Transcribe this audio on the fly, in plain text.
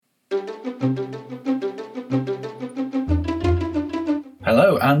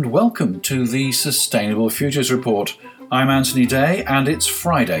Hello and welcome to the Sustainable Futures Report. I'm Anthony Day and it's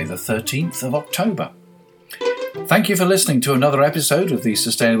Friday the 13th of October. Thank you for listening to another episode of the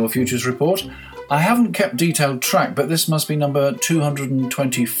Sustainable Futures Report. I haven't kept detailed track, but this must be number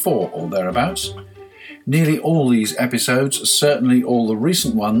 224 or thereabouts. Nearly all these episodes, certainly all the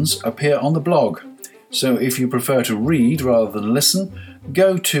recent ones, appear on the blog. So if you prefer to read rather than listen,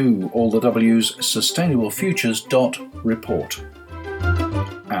 go to allthew's sustainablefutures.report.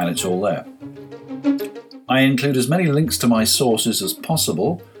 And it's all there. I include as many links to my sources as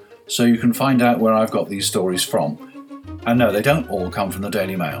possible so you can find out where I've got these stories from. And no, they don't all come from the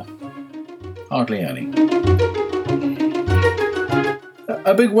Daily Mail. Hardly any.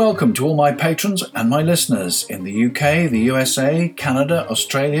 A big welcome to all my patrons and my listeners in the UK, the USA, Canada,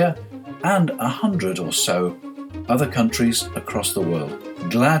 Australia, and 100 or so other countries across the world.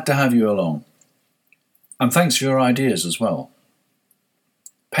 Glad to have you along. And thanks for your ideas as well.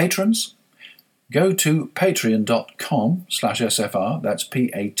 Patrons, go to patreon.com/SFR, that's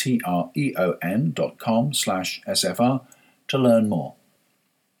patreon.com/SFR, to learn more.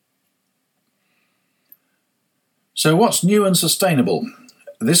 So what's new and sustainable?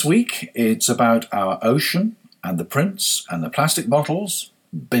 This week it's about our ocean and the prints and the plastic bottles,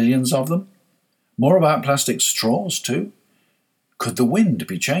 billions of them. More about plastic straws too. Could the wind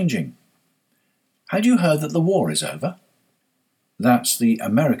be changing? Had you heard that the war is over? That's the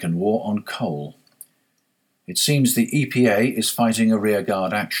American war on coal. It seems the EPA is fighting a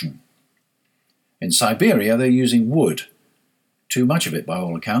rearguard action. In Siberia they're using wood, too much of it by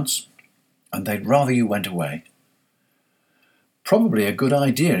all accounts, and they'd rather you went away. Probably a good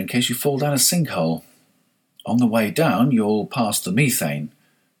idea in case you fall down a sinkhole. On the way down you'll pass the methane,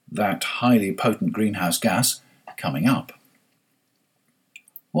 that highly potent greenhouse gas, coming up.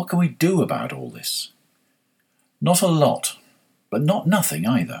 What can we do about all this? Not a lot. But not nothing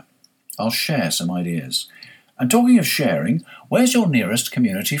either. I'll share some ideas. And talking of sharing, where's your nearest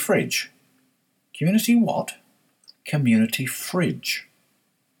community fridge? Community what? Community fridge.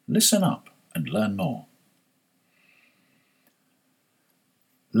 Listen up and learn more.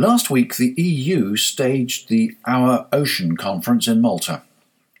 Last week the EU staged the Our Ocean conference in Malta.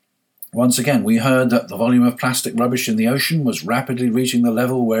 Once again we heard that the volume of plastic rubbish in the ocean was rapidly reaching the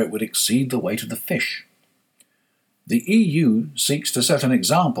level where it would exceed the weight of the fish. The EU seeks to set an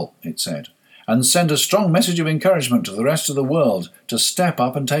example, it said, and send a strong message of encouragement to the rest of the world to step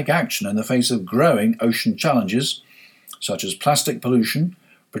up and take action in the face of growing ocean challenges, such as plastic pollution,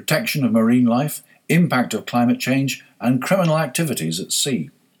 protection of marine life, impact of climate change, and criminal activities at sea.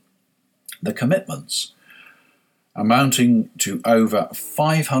 The commitments, amounting to over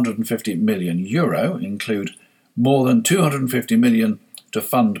 €550 million, include more than €250 million to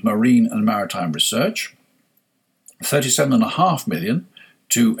fund marine and maritime research, $37.5 million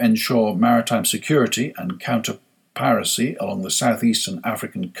to ensure maritime security and counter piracy along the southeastern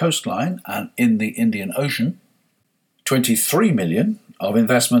African coastline and in the Indian Ocean, $23 million of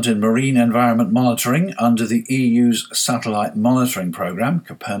investment in marine environment monitoring under the EU's satellite monitoring programme,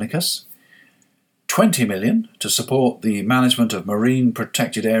 Copernicus, $20 million to support the management of marine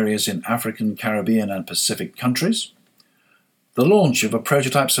protected areas in African, Caribbean and Pacific countries, the launch of a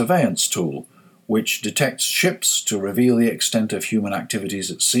prototype surveillance tool which detects ships to reveal the extent of human activities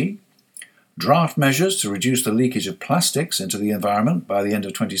at sea, draft measures to reduce the leakage of plastics into the environment by the end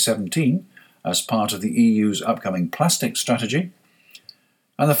of 2017 as part of the EU's upcoming plastic strategy,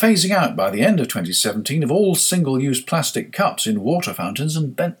 and the phasing out by the end of 2017 of all single-use plastic cups in water fountains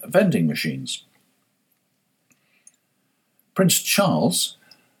and vending machines. Prince Charles,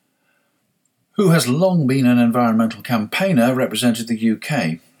 who has long been an environmental campaigner, represented the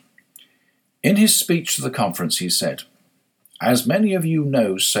UK. In his speech to the conference he said, "As many of you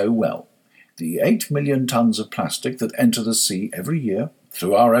know so well, the 8 million tonnes of plastic that enter the sea every year,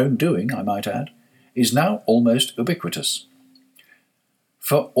 through our own doing, I might add, is now almost ubiquitous.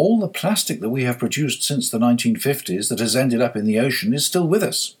 For all the plastic that we have produced since the 1950s that has ended up in the ocean is still with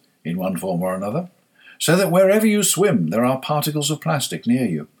us, in one form or another, so that wherever you swim there are particles of plastic near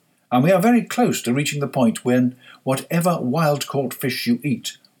you, and we are very close to reaching the point when whatever wild-caught fish you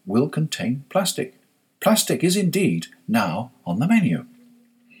eat will contain plastic. Plastic is indeed now on the menu."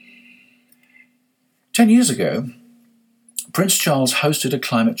 10 years ago, Prince Charles hosted a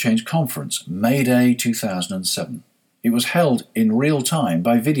climate change conference, May Day 2007. It was held in real time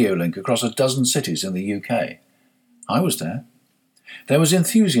by video link across a dozen cities in the UK. I was there. There was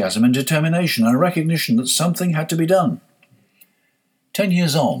enthusiasm and determination and a recognition that something had to be done. 10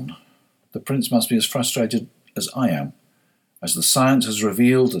 years on, the Prince must be as frustrated as I am, as the science has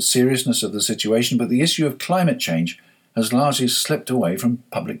revealed the seriousness of the situation, but the issue of climate change has largely slipped away from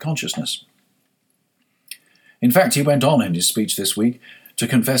public consciousness. In fact, he went on in his speech this week to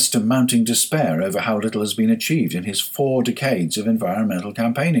confess to mounting despair over how little has been achieved in his 4 decades of environmental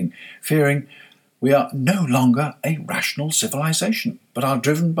campaigning, fearing we are no longer a rational civilization, but are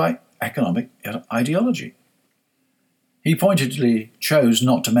driven by economic ideology. He pointedly chose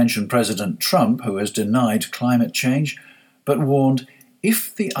not to mention President Trump, who has denied climate change, but warned,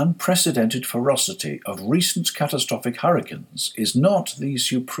 if the unprecedented ferocity of recent catastrophic hurricanes is not the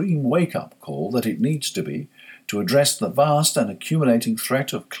supreme wake-up call that it needs to be to address the vast and accumulating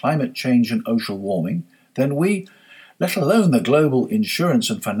threat of climate change and ocean warming, then we, let alone the global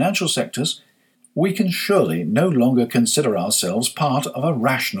insurance and financial sectors, we can surely no longer consider ourselves part of a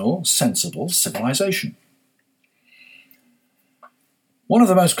rational, sensible civilization. One of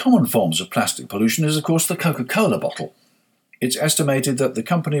the most common forms of plastic pollution is, of course, the Coca-Cola bottle. It's estimated that the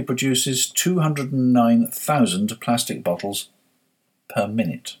company produces 209,000 plastic bottles per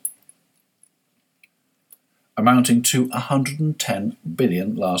minute, amounting to 110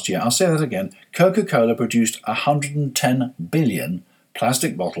 billion last year. I'll say that again. Coca-Cola produced 110 billion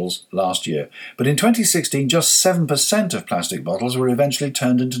plastic bottles last year. But in 2016, just 7% of plastic bottles were eventually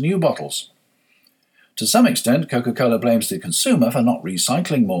turned into new bottles. To some extent, Coca-Cola blames the consumer for not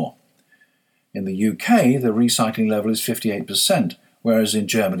recycling more. In the UK, the recycling level is 58%, whereas in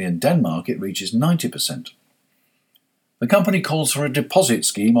Germany and Denmark it reaches 90%. The company calls for a deposit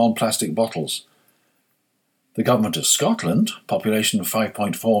scheme on plastic bottles. The government of Scotland, population of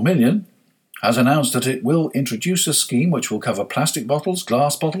 5.4 million, has announced that it will introduce a scheme which will cover plastic bottles,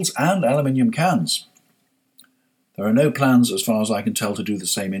 glass bottles and aluminium cans. There are no plans, as far as I can tell, to do the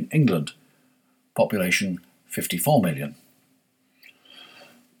same in England, population 54 million.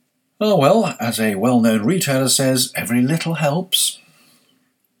 Oh well, as a well-known retailer says, every little helps.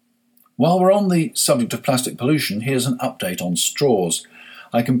 While we're on the subject of plastic pollution, here's an update on straws.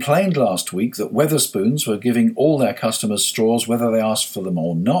 I complained last week that Wetherspoons were giving all their customers straws whether they asked for them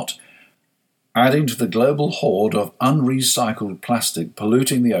or not, adding to the global horde of unrecycled plastic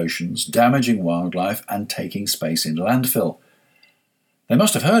polluting the oceans, damaging wildlife and taking space in landfill. They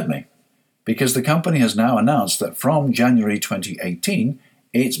must have heard me, because the company has now announced that from January 2018,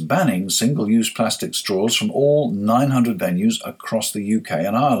 it's banning single-use plastic straws from all 900 venues across the UK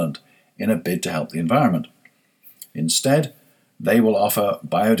and Ireland in a bid to help the environment. Instead, they will offer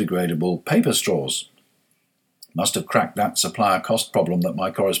biodegradable paper straws. Must have cracked that supplier cost problem that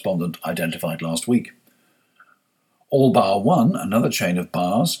my correspondent identified last week. All Bar One, another chain of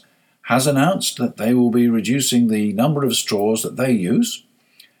bars, has announced that they will be reducing the number of straws that they use,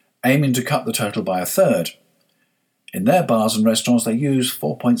 aiming to cut the total by a third. In their bars and restaurants, they use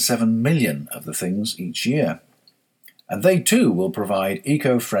 4.7 million of the things each year. And they too will provide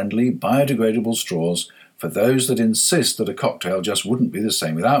eco-friendly, biodegradable straws for those that insist that a cocktail just wouldn't be the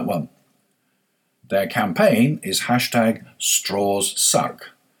same without one. Their campaign is #StrawsSuck,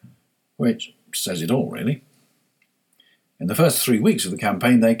 which says it all, really. In the first 3 weeks of the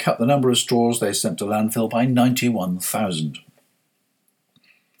campaign, they cut the number of straws they sent to landfill by 91,000.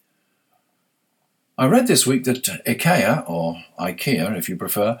 I read this week that IKEA, or IKEA if you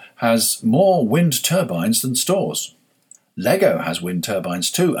prefer, has more wind turbines than stores. Lego has wind turbines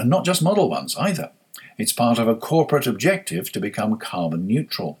too, and not just model ones either. It's part of a corporate objective to become carbon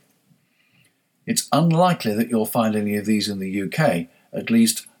neutral. It's unlikely that you'll find any of these in the UK, at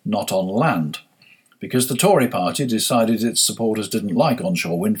least not on land, because the Tory party decided its supporters didn't like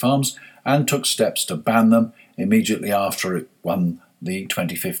onshore wind farms and took steps to ban them immediately after it won the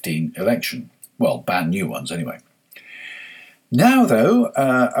 2015 election. Well, ban new ones anyway. Now, though,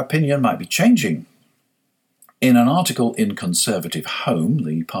 opinion might be changing. In an article in Conservative Home,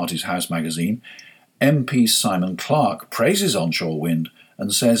 the party's house magazine, MP Simon Clarke praises onshore wind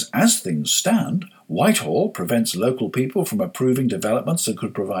and says, as things stand, Whitehall prevents local people from approving developments that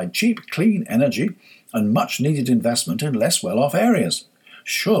could provide cheap, clean energy and much-needed investment in less well-off areas.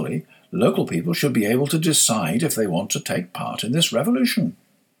 Surely, local people should be able to decide if they want to take part in this revolution.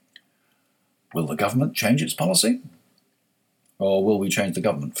 Will the government change its policy? Or will we change the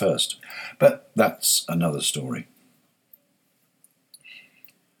government first? But that's another story.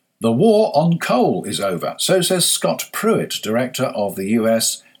 The war on coal is over, so says Scott Pruitt, director of the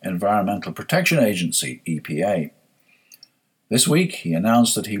US Environmental Protection Agency, EPA. This week, he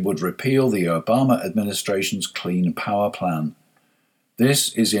announced that he would repeal the Obama administration's Clean Power Plan.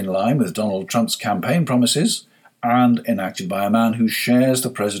 This is in line with Donald Trump's campaign promises and enacted by a man who shares the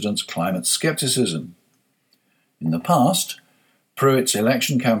president's climate skepticism. In the past, Pruitt's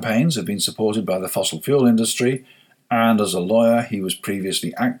election campaigns have been supported by the fossil fuel industry and as a lawyer he was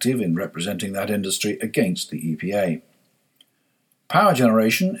previously active in representing that industry against the EPA. Power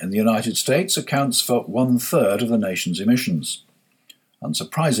generation in the United States accounts for 1/3 of the nation's emissions.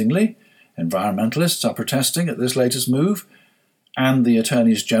 Unsurprisingly, environmentalists are protesting at this latest move, and the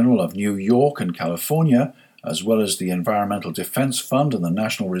Attorneys General of New York and California, as well as the Environmental Defense Fund and the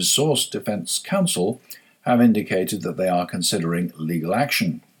National Resource Defense Council, have indicated that they are considering legal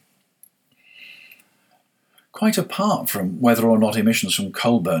action. Quite apart from whether or not emissions from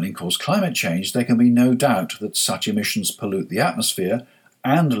coal burning cause climate change, there can be no doubt that such emissions pollute the atmosphere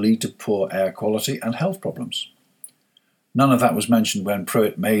and lead to poor air quality and health problems. None of that was mentioned when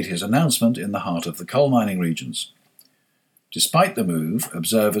Pruitt made his announcement in the heart of the coal mining regions. Despite the move,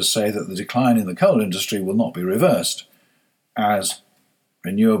 observers say that the decline in the coal industry will not be reversed, as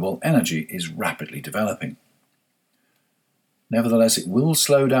renewable energy is rapidly developing. Nevertheless, it will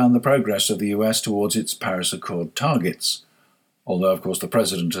slow down the progress of the US towards its Paris Accord targets, although of course the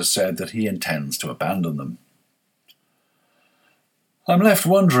President has said that he intends to abandon them. I'm left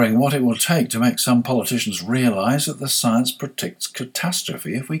wondering what it will take to make some politicians realise that the science predicts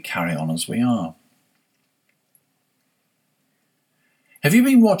catastrophe if we carry on as we are. Have you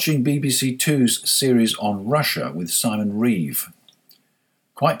been watching BBC Two's series on Russia with Simon Reeve?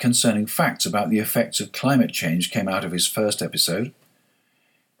 Quite concerning facts about the effects of climate change came out of his first episode.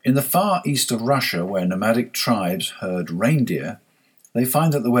 In the far east of Russia, where nomadic tribes herd reindeer, they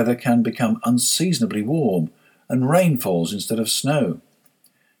find that the weather can become unseasonably warm and rain falls instead of snow.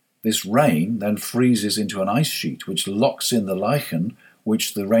 This rain then freezes into an ice sheet which locks in the lichen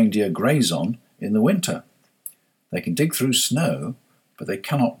which the reindeer graze on in the winter. They can dig through snow, but they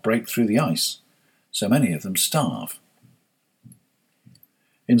cannot break through the ice, so many of them starve.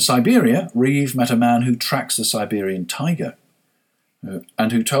 In Siberia, Reeve met a man who tracks the Siberian tiger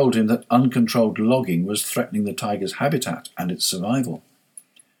and who told him that uncontrolled logging was threatening the tiger's habitat and its survival.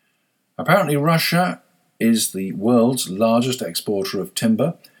 Apparently Russia is the world's largest exporter of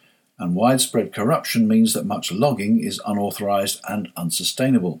timber, and widespread corruption means that much logging is unauthorised and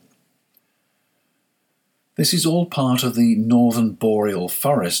unsustainable. This is all part of the northern boreal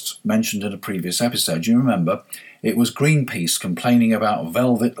forest mentioned in a previous episode. You remember, it was Greenpeace complaining about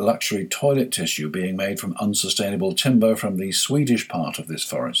velvet luxury toilet tissue being made from unsustainable timber from the Swedish part of this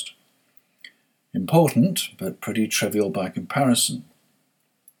forest. Important, but pretty trivial by comparison.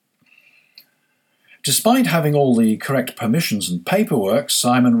 Despite having all the correct permissions and paperwork,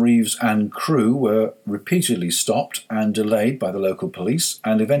 Simon Reeves and crew were repeatedly stopped and delayed by the local police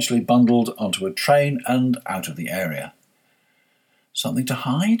and eventually bundled onto a train and out of the area. Something to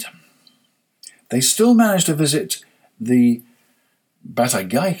hide? They still managed to visit the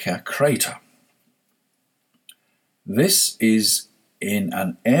Batagaika crater. This is in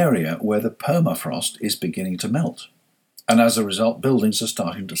an area where the permafrost is beginning to melt, and as a result buildings are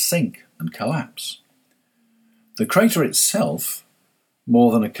starting to sink and collapse. The crater itself,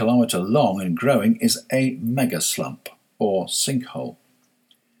 more than 1 kilometre long and growing, is a megaslump, or sinkhole.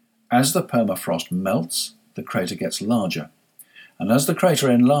 As the permafrost melts, the crater gets larger, and as the crater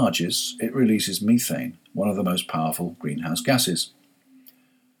enlarges, it releases methane, one of the most powerful greenhouse gases.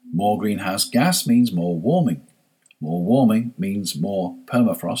 More greenhouse gas means more warming. More warming means more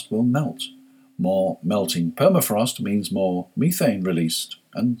permafrost will melt. More melting permafrost means more methane released,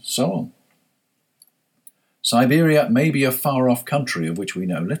 and so on. Siberia may be a far-off country of which we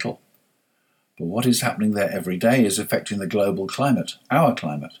know little, but what is happening there every day is affecting the global climate, our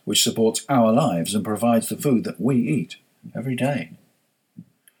climate, which supports our lives and provides the food that we eat every day.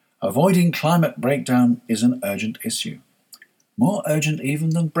 Avoiding climate breakdown is an urgent issue, more urgent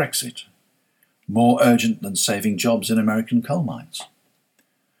even than Brexit, more urgent than saving jobs in American coal mines.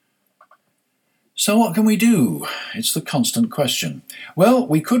 So what can we do? It's the constant question. Well,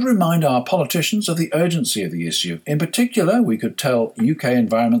 we could remind our politicians of the urgency of the issue. In particular, we could tell UK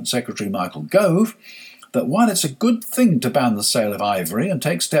Environment Secretary Michael Gove that while it's a good thing to ban the sale of ivory and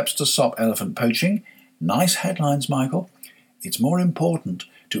take steps to stop elephant poaching, nice headlines, Michael, it's more important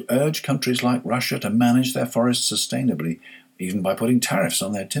to urge countries like Russia to manage their forests sustainably, even by putting tariffs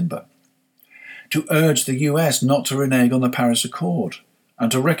on their timber. To urge the US not to renege on the Paris Accord,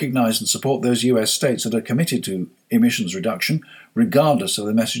 and to recognise and support those US states that are committed to emissions reduction, regardless of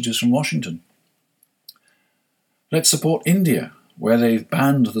the messages from Washington. Let's support India, where they've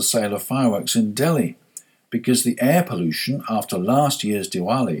banned the sale of fireworks in Delhi, because the air pollution after last year's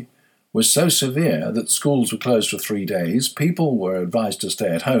Diwali was so severe that schools were closed for 3 days, people were advised to stay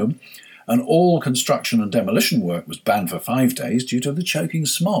at home, and all construction and demolition work was banned for 5 days due to the choking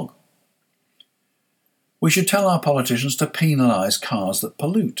smog. We should tell our politicians to penalise cars that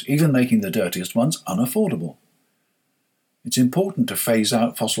pollute, even making the dirtiest ones unaffordable. It's important to phase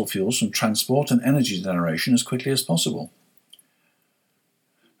out fossil fuels from transport and energy generation as quickly as possible.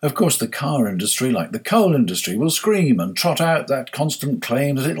 Of course, the car industry, like the coal industry, will scream and trot out that constant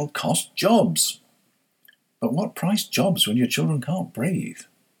claim that it'll cost jobs. But what price jobs when your children can't breathe?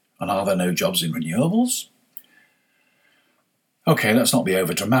 And are there no jobs in renewables? OK, let's not be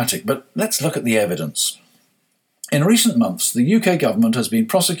over-dramatic, but let's look at the evidence. In recent months, the UK government has been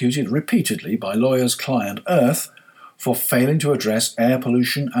prosecuted repeatedly by lawyers Client Earth for failing to address air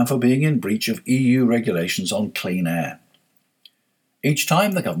pollution and for being in breach of EU regulations on clean air. Each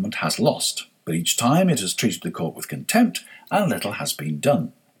time the government has lost, but each time it has treated the court with contempt and little has been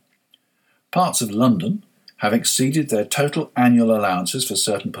done. Parts of London have exceeded their total annual allowances for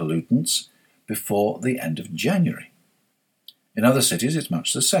certain pollutants before the end of January. In other cities, it's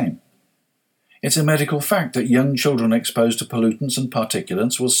much the same. It's a medical fact that young children exposed to pollutants and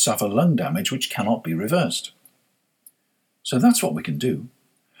particulates will suffer lung damage which cannot be reversed. So that's what we can do.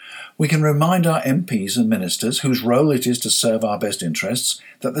 We can remind our MPs and ministers, whose role it is to serve our best interests,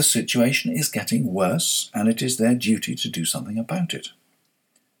 that the situation is getting worse and it is their duty to do something about it.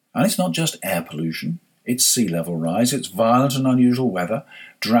 And it's not just air pollution, it's sea level rise, it's violent and unusual weather,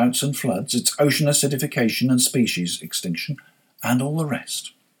 droughts and floods, it's ocean acidification and species extinction, and all the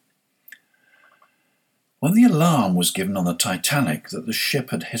rest. When the alarm was given on the Titanic that the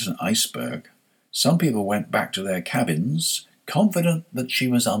ship had hit an iceberg, some people went back to their cabins, confident that she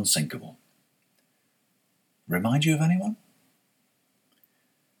was unsinkable. Remind you of anyone?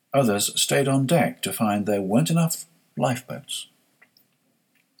 Others stayed on deck to find there weren't enough lifeboats.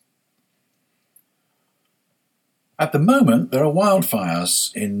 At the moment, there are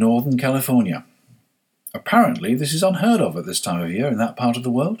wildfires in Northern California. Apparently, this is unheard of at this time of year in that part of the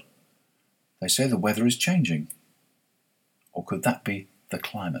world. They say the weather is changing. Or could that be the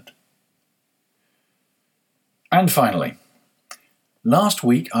climate? And finally, last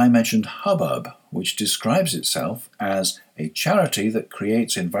week I mentioned Hubbub, which describes itself as a charity that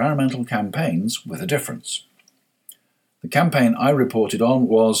creates environmental campaigns with a difference. The campaign I reported on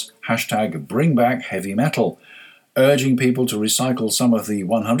was #BringBackHeavyMetal, urging people to recycle some of the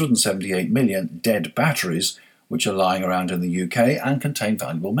 178 million dead batteries which are lying around in the UK and contain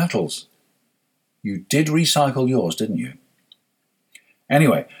valuable metals. You did recycle yours, didn't you?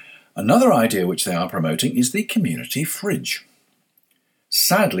 Anyway, another idea which they are promoting is the community fridge.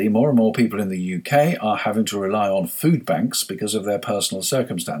 Sadly, more and more people in the UK are having to rely on food banks because of their personal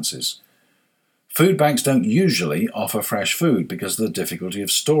circumstances. Food banks don't usually offer fresh food because of the difficulty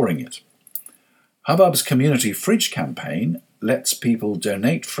of storing it. Hubbub's community fridge campaign lets people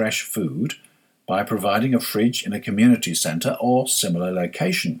donate fresh food by providing a fridge in a community centre or similar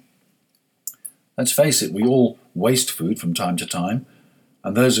location. Let's face it, we all waste food from time to time,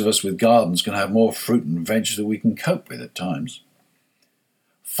 and those of us with gardens can have more fruit and veg than we can cope with at times.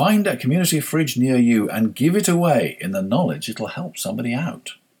 Find a community fridge near you and give it away in the knowledge it'll help somebody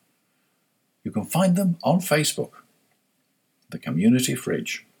out. You can find them on Facebook. The Community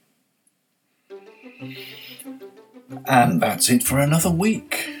Fridge. And that's it for another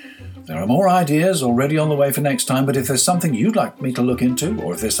week. There are more ideas already on the way for next time, but if there's something you'd like me to look into,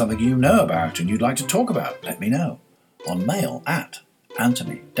 or if there's something you know about and you'd like to talk about, let me know on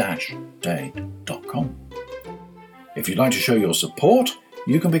mail@anthony-day.com. If you'd like to show your support,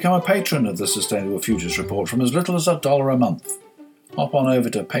 you can become a patron of the Sustainable Futures Report from as little as $1 a month. Hop on over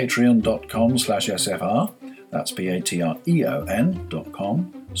to patreon.com/SFR, that's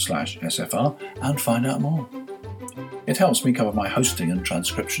patreon.com/SFR, and find out more. It helps me cover my hosting and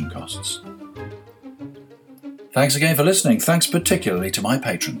transcription costs. Thanks again for listening. Thanks particularly to my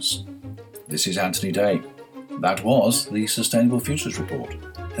patrons. This is Anthony Day. That was the Sustainable Futures Report.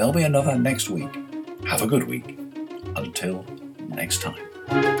 There'll be another next week. Have a good week. Until next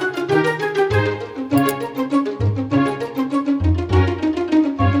time.